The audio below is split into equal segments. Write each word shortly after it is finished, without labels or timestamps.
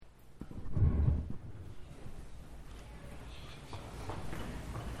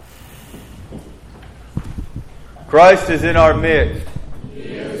Christ is in our midst. He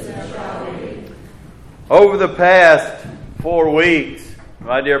is and shall be. Over the past 4 weeks,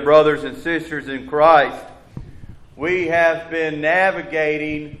 my dear brothers and sisters in Christ, we have been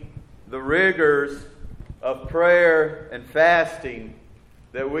navigating the rigors of prayer and fasting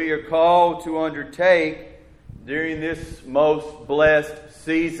that we are called to undertake during this most blessed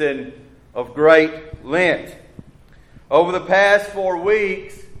season of Great Lent. Over the past 4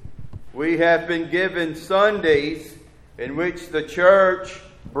 weeks, we have been given Sundays in which the church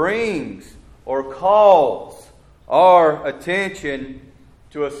brings or calls our attention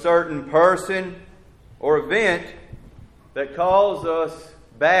to a certain person or event that calls us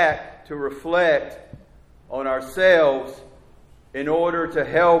back to reflect on ourselves in order to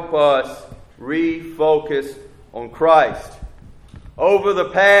help us refocus on Christ. Over the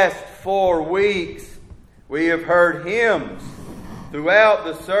past 4 weeks, we have heard hymns throughout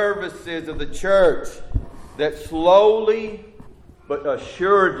the services of the church that slowly but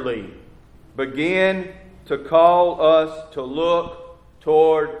assuredly begin to call us to look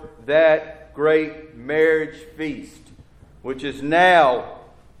toward that great marriage feast, which is now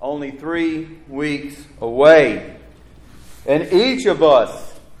only 3 weeks away. And each of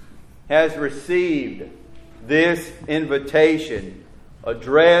us has received this invitation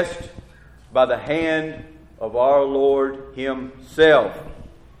addressed by the hand of our Lord Himself.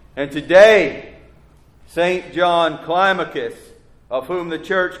 And today, St. John Climacus, of whom the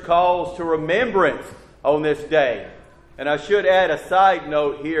church calls to remembrance on this day. And I should add a side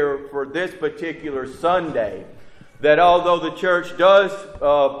note here for this particular Sunday, that although the church does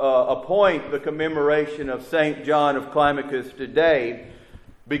appoint the commemoration of St. John of Climacus today,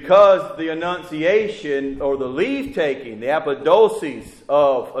 because the Annunciation, or the leave-taking, the apodosis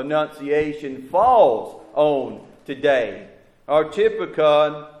of Annunciation falls on today, our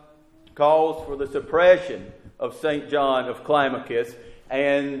Typicon calls for the suppression of St. John of Climacus,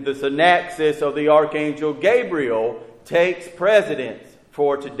 and the synaxis of the Archangel Gabriel takes precedence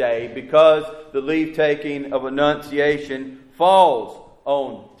for today because the leave-taking of Annunciation falls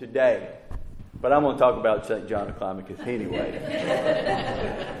on today. But I'm going to talk about St. John of Climacus anyway.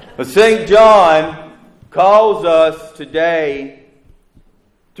 But St. John calls us today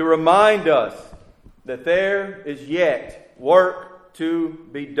to remind us that there is yet work to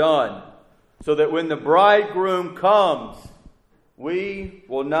be done, so that when the bridegroom comes, we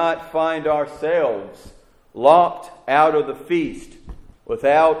will not find ourselves locked out of the feast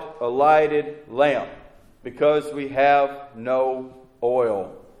without a lighted lamp, because we have no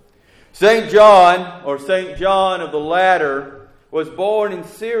oil. St. John, or St. John of the Ladder, was born in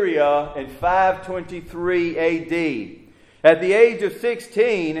Syria in 523 A.D. At the age of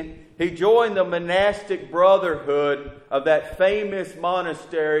 16, he joined the monastic brotherhood of that famous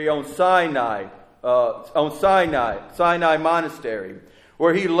monastery on Sinai Monastery,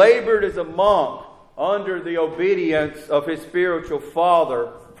 where he labored as a monk under the obedience of his spiritual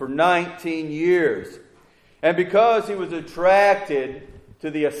father for 19 years. And because he was attracted to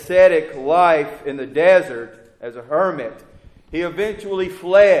the ascetic life in the desert as a hermit, he eventually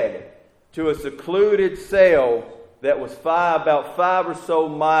fled to a secluded cell that was about 5 or so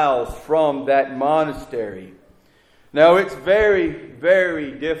miles from that monastery. Now, it's very,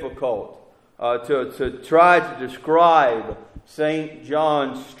 very difficult to try to describe St.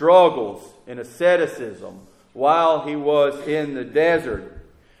 John's struggles in asceticism while he was in the desert.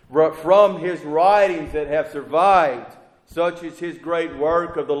 From his writings that have survived, such as his great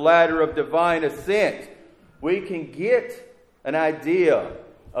work of the Ladder of Divine Ascent, we can get an idea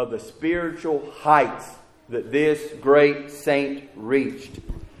of the spiritual heights that this great saint reached.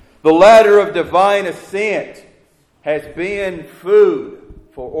 The Ladder of Divine Ascent has been food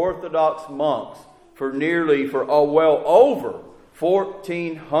for Orthodox monks for well over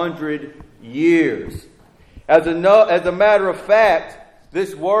 1,400 years. As a matter of fact,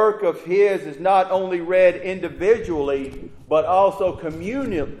 this work of his is not only read individually, but also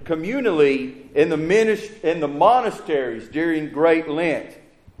communally in the monasteries during Great Lent.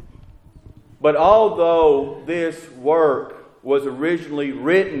 But although this work was originally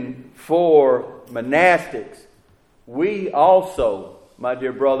written for monastics, we also, my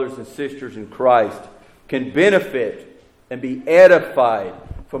dear brothers and sisters in Christ, can benefit and be edified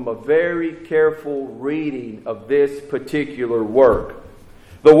from a very careful reading of this particular work.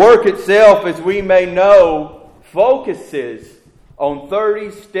 The work itself, as we may know, focuses on 30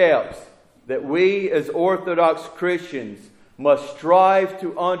 steps that we as Orthodox Christians must strive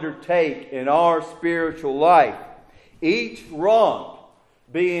to undertake in our spiritual life, each rung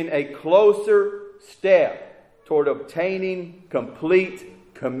being a closer step toward obtaining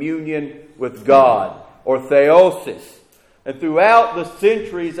complete communion with God. or theosis. And throughout the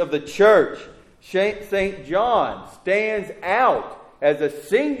centuries of the church, St. John stands out as a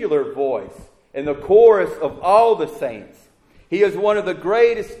singular voice in the chorus of all the saints. He is one of the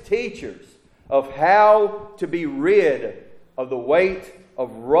greatest teachers of how to be rid of the weight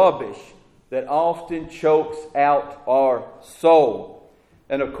of rubbish that often chokes out our soul.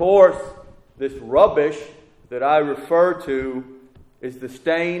 And of course, this rubbish that I refer to is the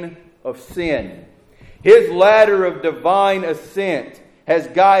stain of sin. His ladder of divine ascent has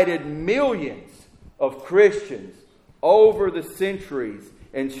guided millions of Christians over the centuries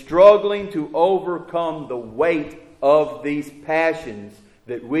in struggling to overcome the weight of these passions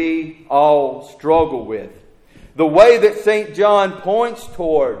that we all struggle with. The way that St. John points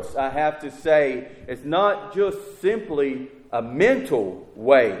towards, I have to say, is not just simply a mental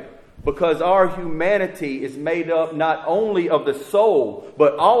way, because our humanity is made up not only of the soul,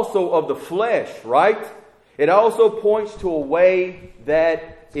 but also of the flesh, right? It also points to a way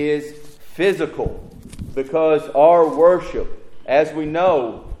that is physical, because our worship, as we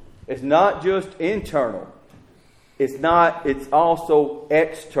know, is not just internal. It's also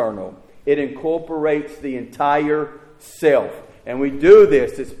external. It incorporates the entire self. And we do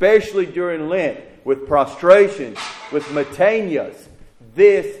this, especially during Lent, with prostrations, with metanias.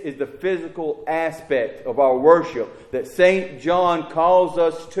 This is the physical aspect of our worship that St. John calls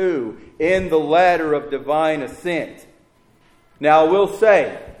us to in the ladder of divine ascent. Now, I will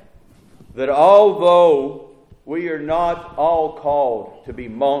say that although we are not all called to be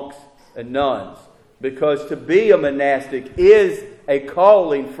monks and nuns, because to be a monastic is a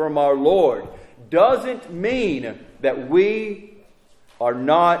calling from our Lord, doesn't mean that we are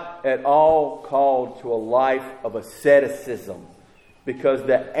not at all called to a life of asceticism. Because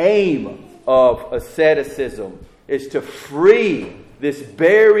the aim of asceticism is to free this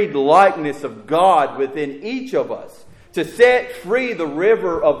buried likeness of God within each of us, to set free the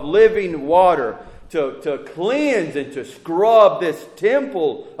river of living water, to cleanse and to scrub this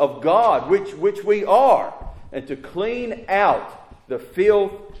temple of God, which we are, and to clean out the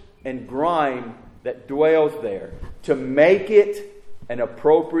filth and grime that dwells there, to make it an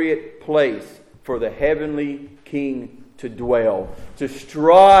appropriate place for the heavenly King to dwell, to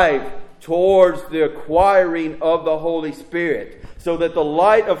strive towards the acquiring of the Holy Spirit, so that the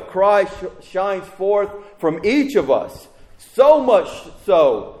light of Christ shines forth from each of us, so much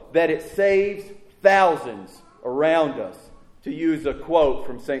so that it saves thousands around us, to use a quote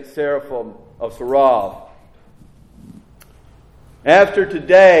from St. Seraphim of Sarov. After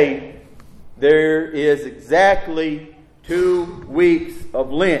today, there is exactly 2 weeks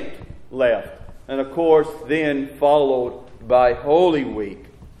of Lent left, and of course then followed by Holy Week.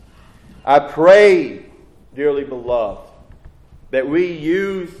 I pray, dearly beloved, that we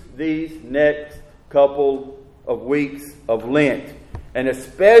use these next couple of weeks of Lent, and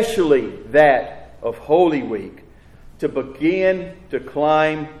especially that of Holy Week, to begin to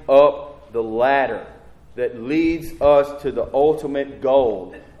climb up the ladder that leads us to the ultimate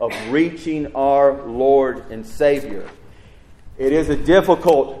goal of reaching our Lord and Savior. It is a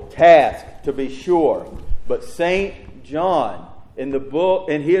difficult task, to be sure, but St. John,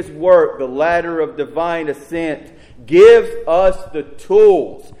 in his work, The Ladder of Divine Ascent, gives us the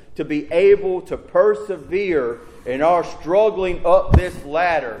tools to be able to persevere in our struggling up this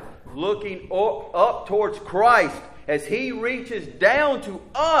ladder, looking up towards Christ as He reaches down to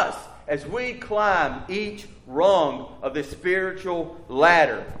us as we climb each rung of the spiritual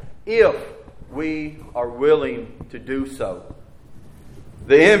ladder, if we are willing to do so.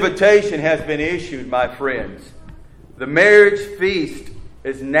 The invitation has been issued, my friends. The marriage feast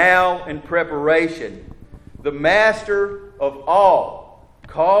is now in preparation. The Master of all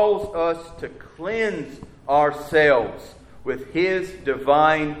calls us to cleanse ourselves with His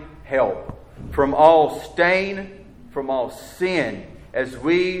divine help from all stain, from all sin, as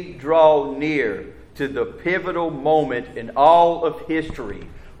we draw near to the pivotal moment in all of history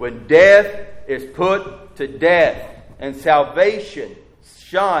when death is put to death and salvation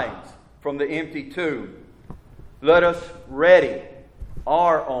shines from the empty tomb. Let us ready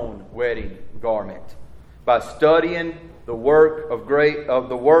our own wedding garment by studying the work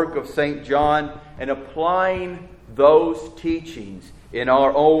of St. John and applying those teachings in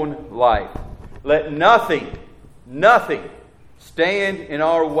our own life. Let nothing stand in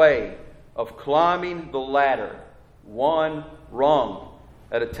our way of climbing the ladder, one rung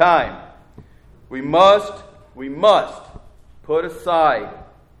at a time. We must put aside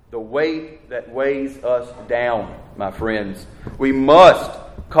the weight that weighs us down, my friends. We must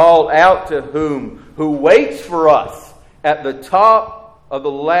call out to Him who waits for us at the top of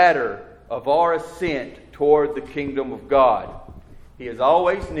the ladder of our ascent toward the kingdom of God. He is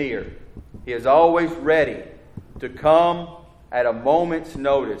always near. He is always ready to come at a moment's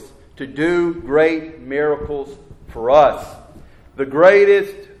notice to do great miracles for us. The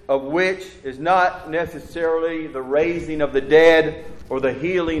greatest of which is not necessarily the raising of the dead or the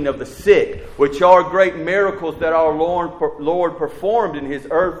healing of the sick, which are great miracles that our Lord performed in His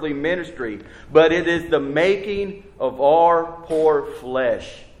earthly ministry, but it is the making of our poor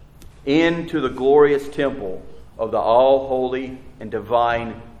flesh into the glorious temple of the all-holy and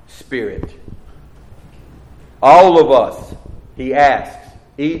divine Spirit. All of us, He asks,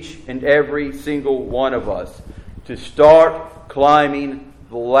 each and every single one of us, to start climbing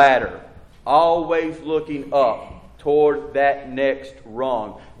the ladder, always looking up toward that next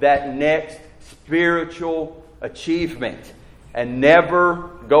rung, that next spiritual achievement, and never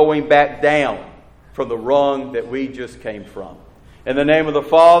going back down from the rung that we just came from. In the name of the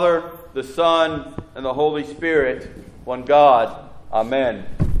Father, the Son, and the Holy Spirit, one God. Amen.